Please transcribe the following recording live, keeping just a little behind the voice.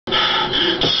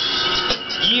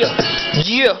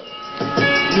Yeah.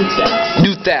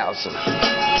 New thousand.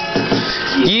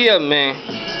 Yeah, man.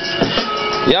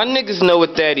 Y'all niggas know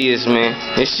what that is, man.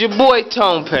 It's your boy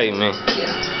TONEPAAY, man.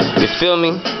 You feel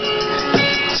me?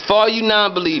 It's for all you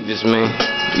non-believers, man.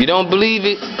 You don't believe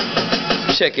it?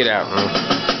 Check it out, man.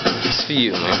 It's for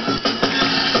you, man.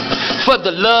 For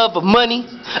the love of money,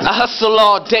 I hustle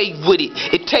all day with it.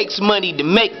 It takes money to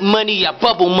make money, I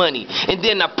bubble money. And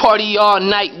then I party all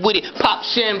night with it. Pop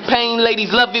champagne,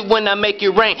 ladies love it when I make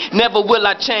it rain. Never will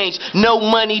I change, no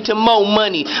money to more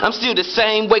money. I'm still the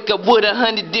same, wake up with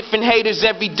 100 different haters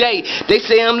every day. They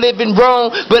say I'm living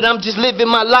wrong, but I'm just living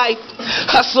my life.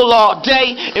 Hustle all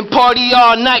day and party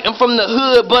all night. I'm from the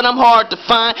hood, but I'm hard to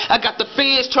find. I got the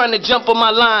feds trying to jump on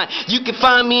my line. You can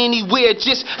find me anywhere,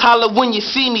 just holler when you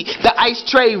see me. The ice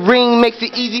tray ring makes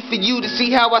it easy for you to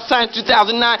see how I signed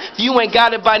 2009. If you ain't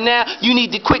got it by now, you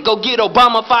need to quick go get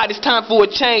Obama fired. It's time for a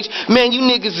change. Man, you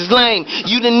niggas is lame.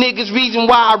 You the niggas reason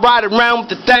why I ride around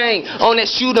with the thing on that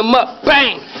shoot 'em up.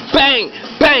 Bang, bang,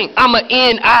 bang. I'm a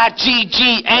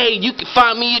N-I-G-G-A. You can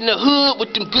find me in the hood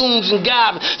with them goons and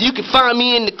goblins. You can find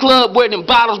me in the club where them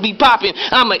bottles be popping.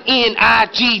 I'm a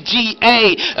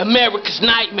N-I-G-G-A. America's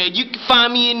nightmare. You can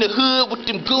find me in the hood with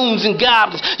them goons and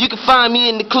goblins. You can find me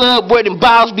in the club where them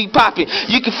bottles be popping.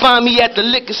 You can find me at the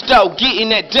liquor store getting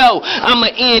that dough. I'm a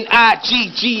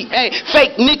N-I-G-G-A.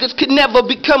 Fake niggas could never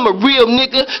become a real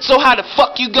nigga. So how the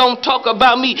fuck you gon' talk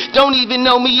about me? Don't even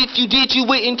know me. If you did, you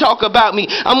wouldn't talk about me.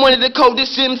 I'm one of the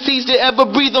coldest MCs to ever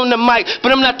breathe on the mic.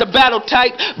 But I'm not the battle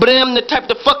type. But I am the type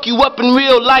to fuck you up in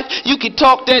real life. You can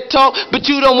talk that talk, but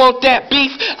you don't want that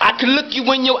beef. I can look you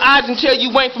in your eyes and tell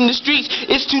you ain't from the streets.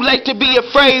 It's too late to be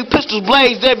afraid. Pistols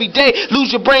blaze every day.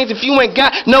 Lose your brains if you ain't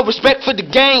got no respect for the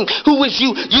game. Who is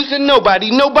you? You said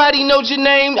nobody. Nobody knows your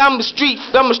name. I'm a street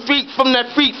from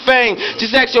that freak fame.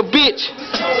 Just ask your bitch.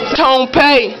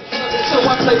 TONEPAAY.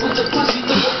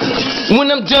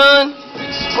 When I'm done,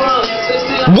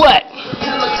 what?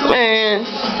 Man,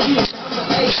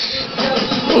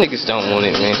 niggas don't want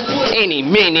it, man. Any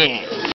minute.